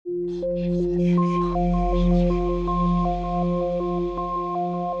Hi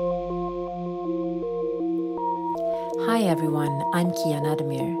everyone, I'm Kia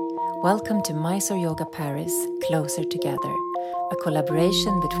Nademir. Welcome to Mysore Yoga Paris, Closer Together, a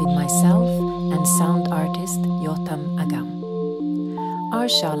collaboration between myself and sound artist Yotam Agam. Our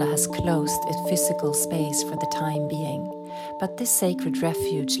shala has closed its physical space for the time being, but this sacred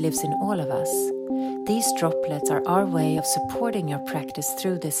refuge lives in all of us. These droplets are our way of supporting your practice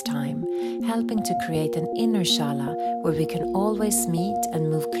through this time, helping to create an inner shala where we can always meet and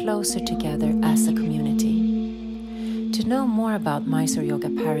move closer together as a community. To know more about Mysore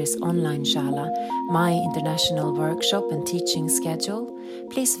Yoga Paris online shala, my international workshop and teaching schedule,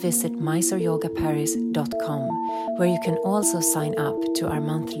 please visit mysoreyogaparis.com, where you can also sign up to our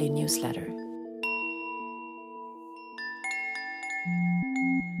monthly newsletter.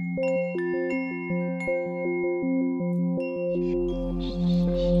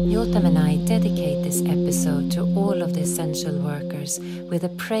 Yotam and I dedicate this episode to all of the essential workers with a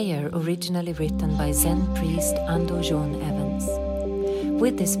prayer originally written by Zen priest Ando John Evans.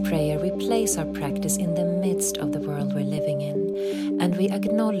 With this prayer, we place our practice in the midst of the world we're living in, and we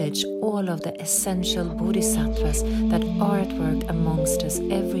acknowledge all of the essential bodhisattvas that are at work amongst us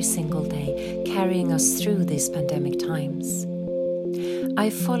every single day, carrying us through these pandemic times. I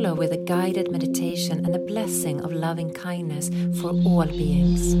follow with a guided meditation and a blessing of loving kindness for all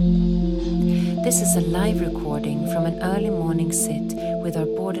beings. This is a live recording from an early morning sit with our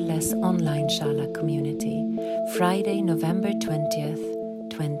borderless online shala community, Friday, November 20th,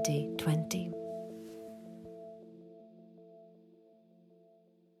 2020.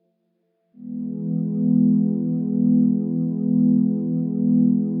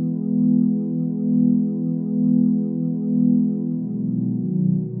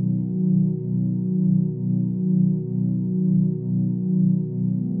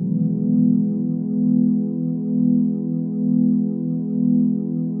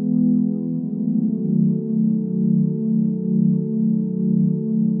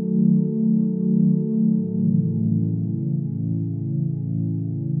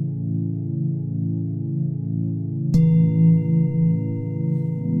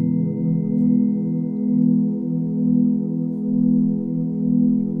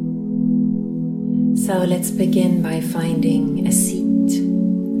 So let's begin by finding a seat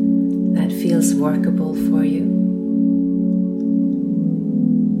that feels workable for you,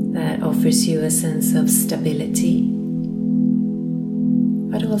 that offers you a sense of stability,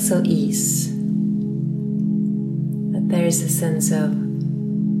 but also ease, that there is a sense of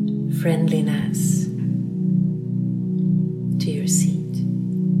friendliness to your seat.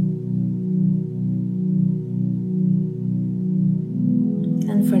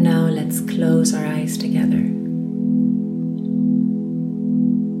 And for now, let's close our eyes together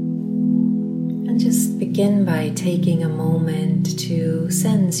and just begin by taking a moment to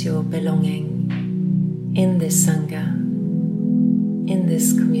sense your belonging in this Sangha, in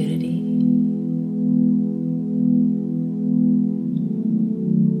this community.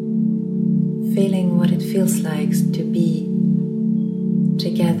 Feeling what it feels like to be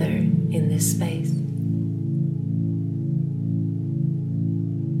together in this space.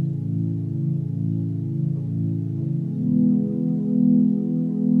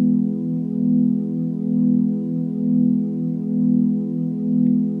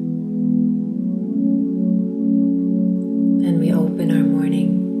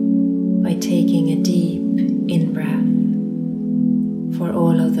 Taking a deep in-breath for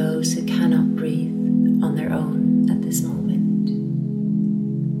all of those who cannot breathe on their own at this moment.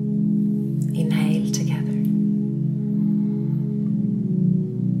 Inhale together.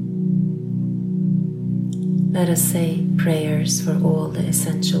 Let us say prayers for all the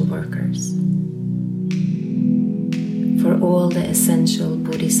essential workers, for all the essential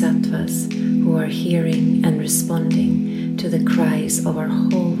bodhisattvas who are hearing and responding to the cries of our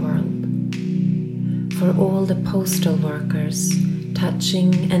whole world. For all the postal workers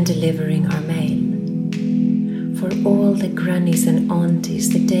touching and delivering our mail. For all the grannies and aunties,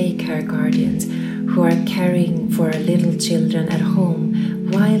 the daycare guardians who are caring for our little children at home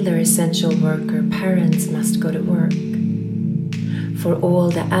while their essential worker parents must go to work. For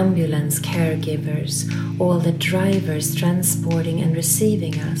all the ambulance caregivers, all the drivers transporting and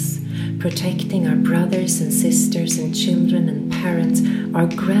receiving us, protecting our brothers and sisters and children and parents, our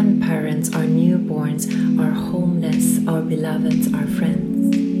grandparents, our newborns, our homeless, our beloveds, our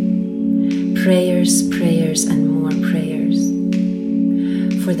friends. Prayers, prayers, and more prayers.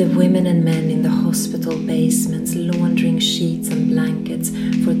 For the women and men in the hospital basements laundering sheets and blankets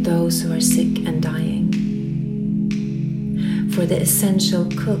for those who are sick and dying. For for the essential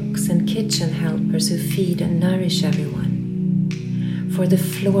cooks and kitchen helpers who feed and nourish everyone, for the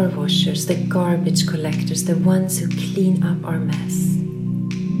floor washers, the garbage collectors, the ones who clean up our mess.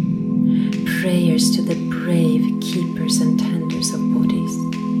 Prayers to the brave keepers and tenders of bodies,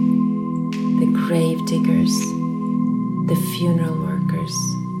 the grave diggers, the funeral workers,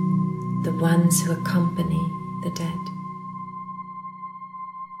 the ones who accompany the dead.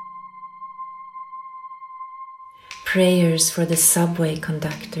 Prayers for the subway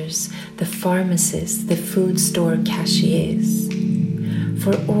conductors, the pharmacists, the food store cashiers,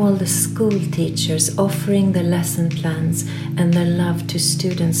 for all the school teachers offering their lesson plans and their love to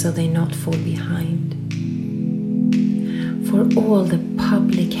students so they not fall behind. For all the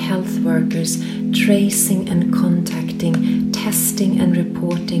public health workers tracing and contacting, testing and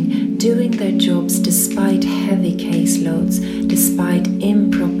reporting, doing their jobs despite heavy caseloads, despite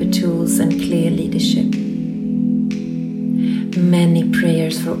improper tools and clear leadership. Many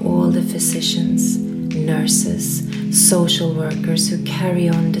prayers for all the physicians, nurses, social workers who carry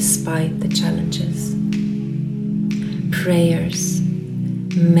on despite the challenges. Prayers,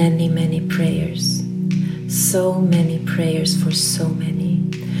 many, many prayers. So many prayers for so many.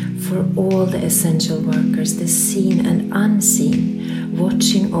 For all the essential workers, the seen and unseen,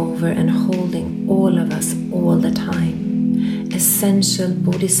 watching over and holding all of us all the time. Essential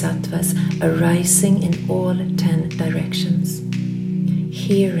bodhisattvas arising in all 10 directions,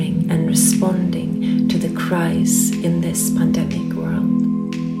 hearing and responding to the cries in this pandemic world.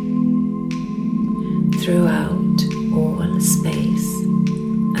 Throughout all space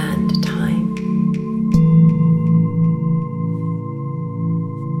and time.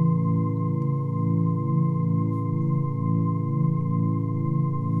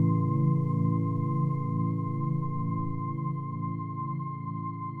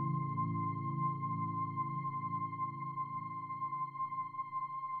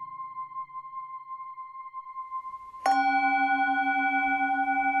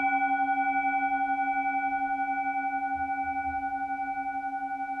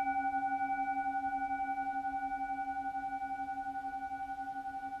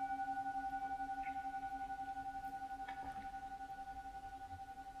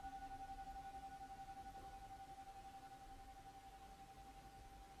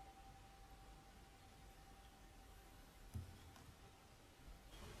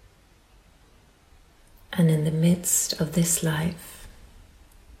 And in the midst of this life,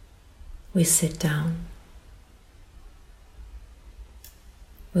 we sit down.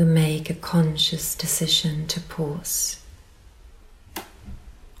 We make a conscious decision to pause,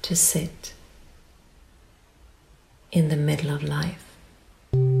 to sit in the middle of life.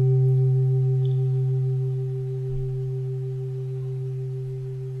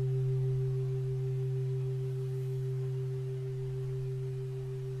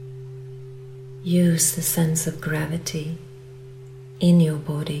 Use the sense of gravity in your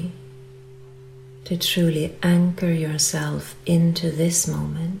body to truly anchor yourself into this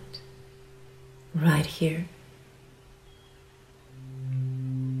moment, right here.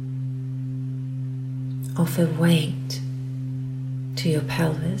 Offer weight to your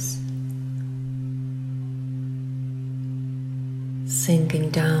pelvis,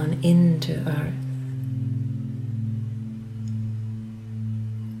 sinking down into earth.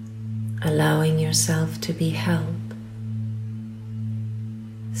 Allowing yourself to be held,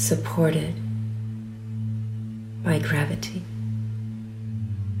 supported by gravity.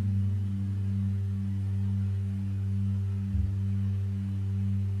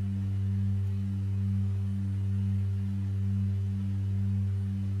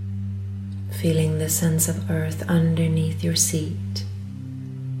 Feeling the sense of earth underneath your seat,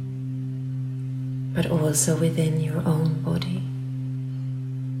 but also within your own body.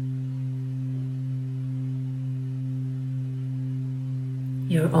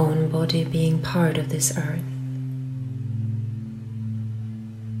 Your own body being part of this earth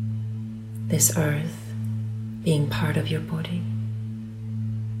being part of your body.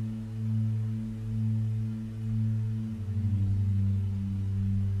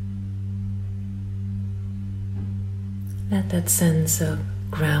 Let that sense of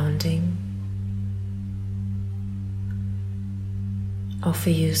grounding offer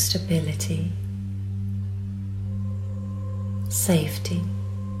you stability, safety,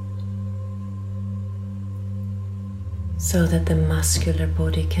 so that the muscular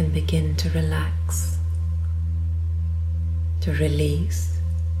body can begin to relax, to release,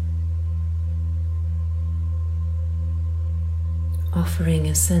 offering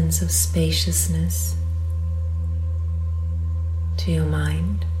a sense of spaciousness to your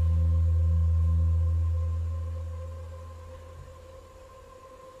mind.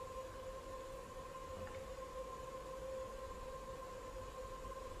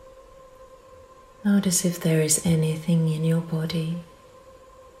 Notice if there is anything in your body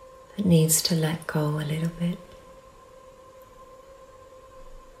that needs to let go a little bit.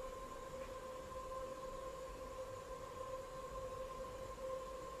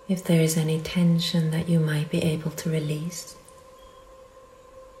 If there is any tension that you might be able to release.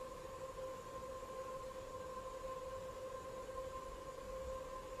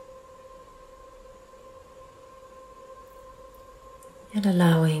 And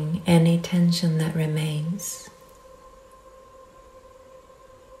allowing any tension that remains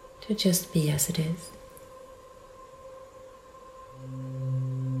to just be as it is.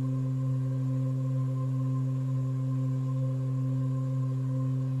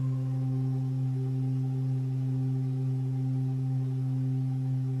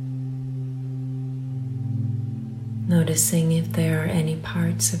 Noticing if there are any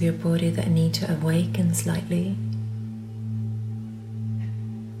parts of your body that need to awaken slightly.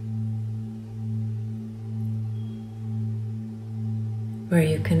 Where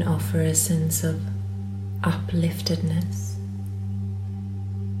you can offer a sense of upliftedness,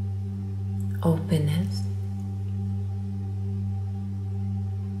 openness.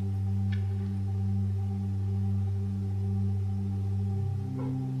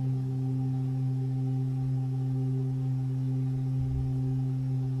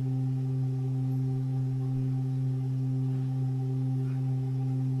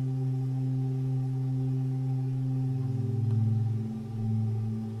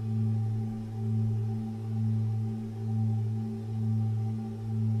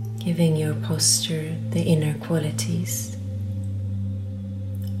 Giving your posture the inner qualities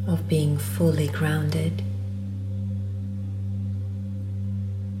of being fully grounded,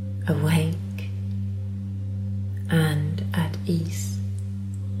 awake, and at ease.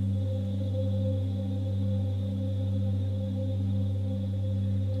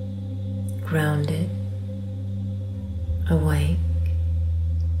 Grounded, awake,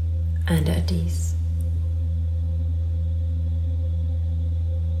 and at ease.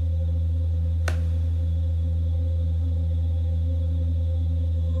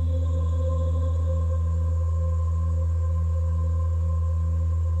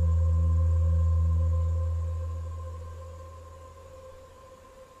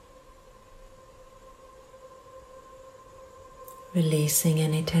 Releasing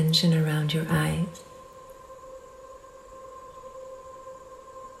any tension around your eyes.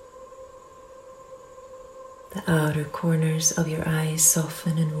 The outer corners of your eyes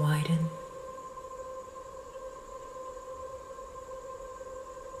soften and widen.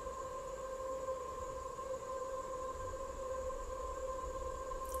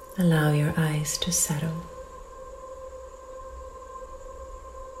 Allow your eyes to settle.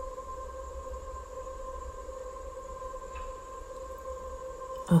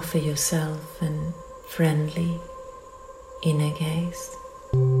 Offer yourself a friendly inner gaze.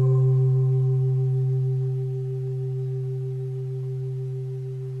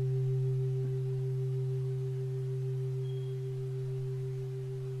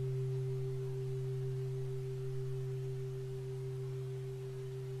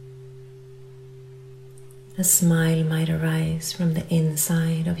 A smile might arise from the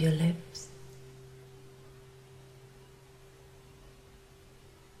inside of your lips.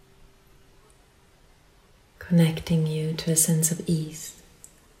 Connecting you to a sense of ease,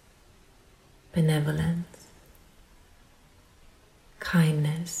 benevolence,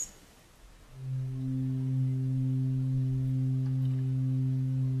 kindness.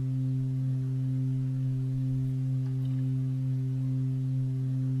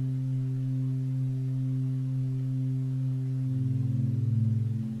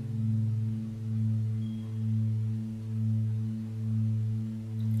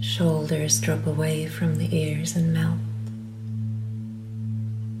 Shoulders drop away from the ears and melt.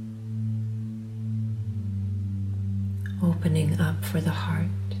 Opening up for the heart.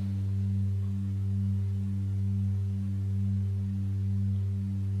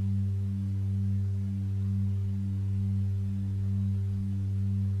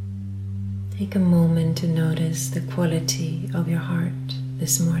 Take a moment to notice the quality of your heart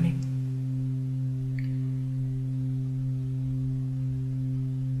this morning.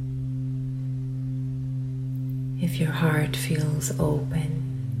 If your heart feels open,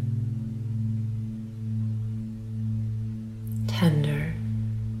 tender,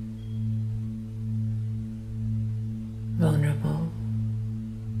 vulnerable,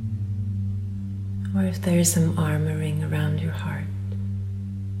 or if there is some armoring around your heart,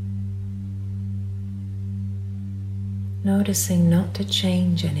 noticing not to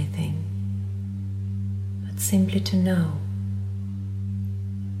change anything, but simply to know,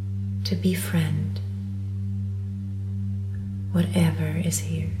 to befriend whatever is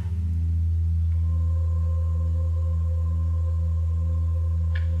here.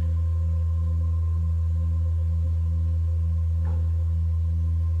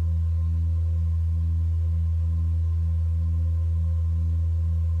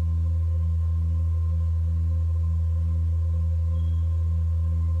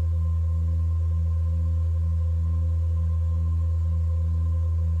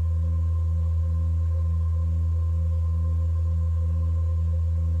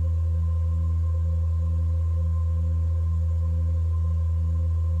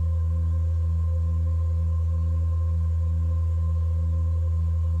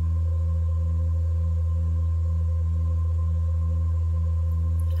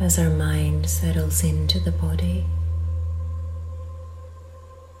 As our mind settles into the body,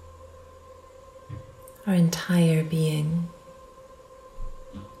 our entire being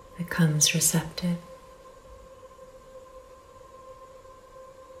becomes receptive.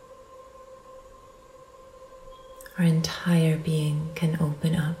 Our entire being can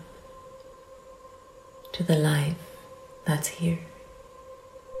open up to the life that's here.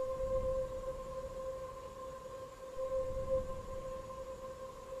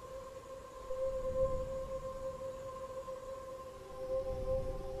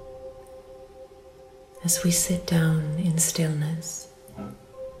 As we sit down in stillness,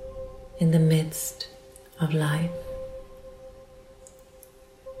 in the midst of life,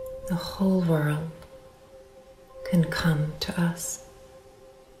 the whole world can come to us,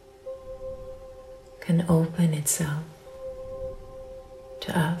 can open itself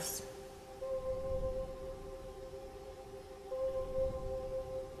to us.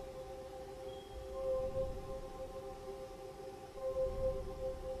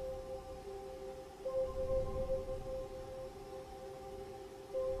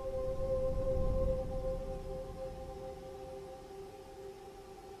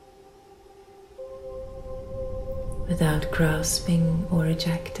 Without grasping or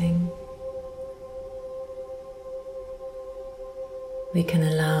rejecting, we can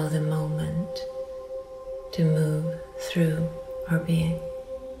allow the moment to move through our being.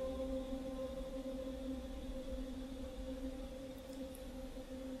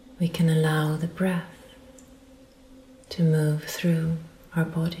 We can allow the breath to move through our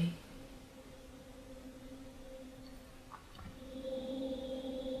body.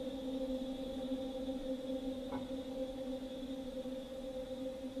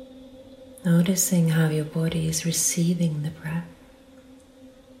 Noticing how your body is receiving the breath.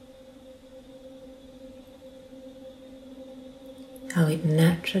 How it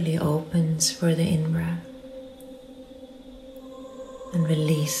naturally opens for the in-breath and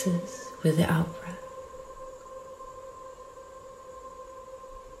releases with the out-breath.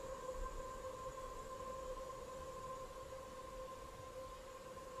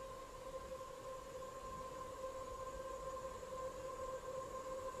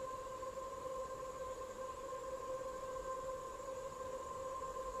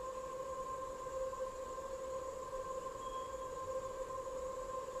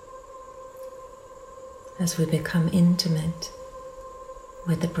 As we become intimate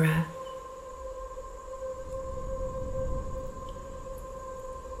with the breath,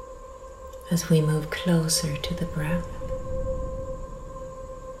 as we move closer to the breath,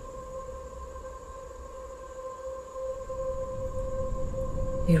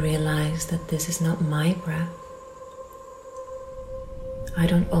 we realize that this is not my breath. I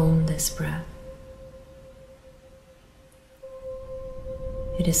don't own this breath.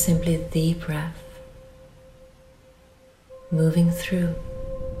 It is simply the breath moving through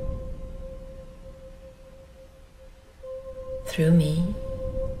me,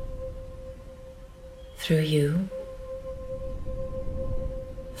 through you,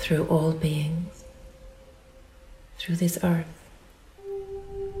 through all beings, through this earth,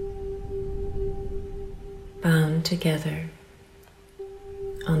 bound together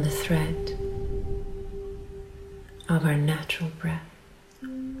on the thread of our natural breath.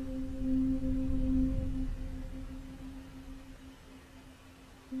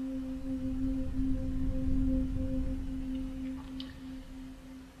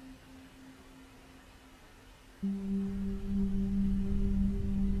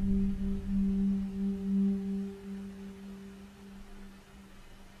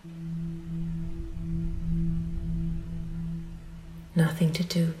 Nothing to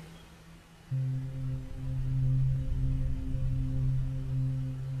do.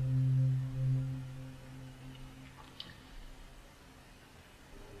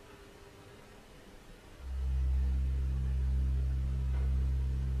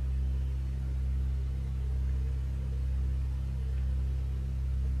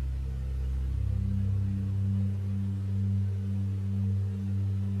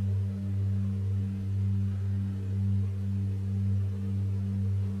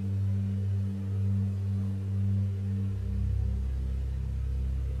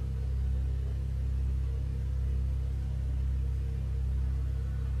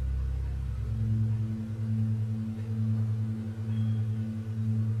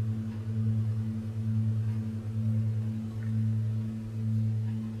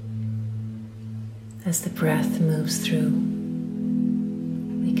 As the breath moves through,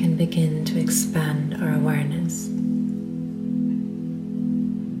 we can begin to expand our awareness.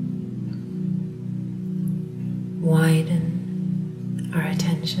 Widen our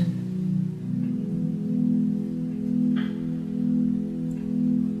attention.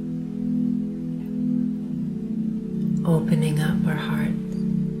 Opening up our heart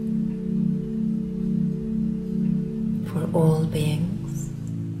for all beings.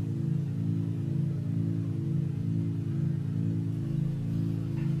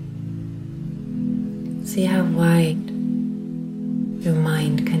 See how wide your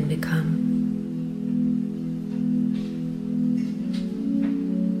mind can become.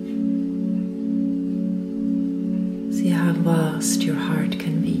 See how vast your heart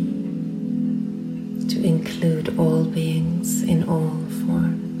can be to include all beings in all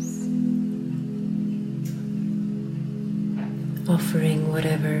forms, offering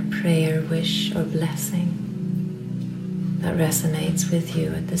whatever prayer, wish, or blessing that resonates with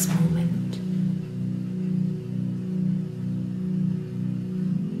you at this moment.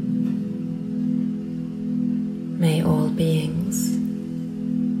 May all beings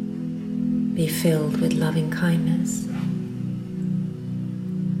be filled with loving kindness,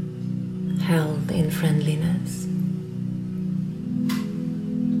 held in friendliness.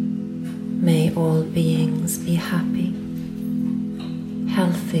 May all beings be happy,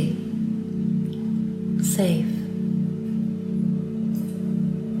 healthy, safe.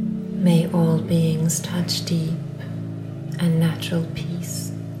 May all beings touch deep and natural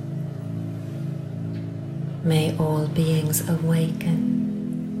peace. May all beings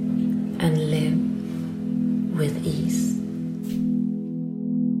awaken and live with ease.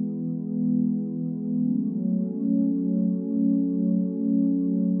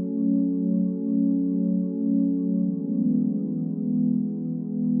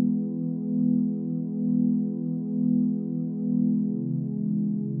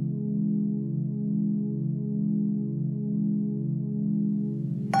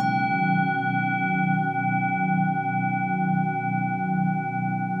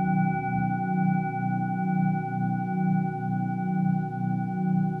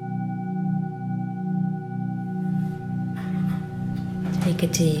 Take a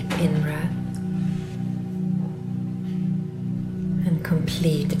deep in-breath and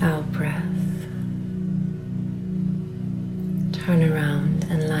complete out-breath. Turn around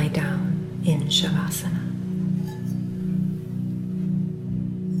and lie down in Shavasana.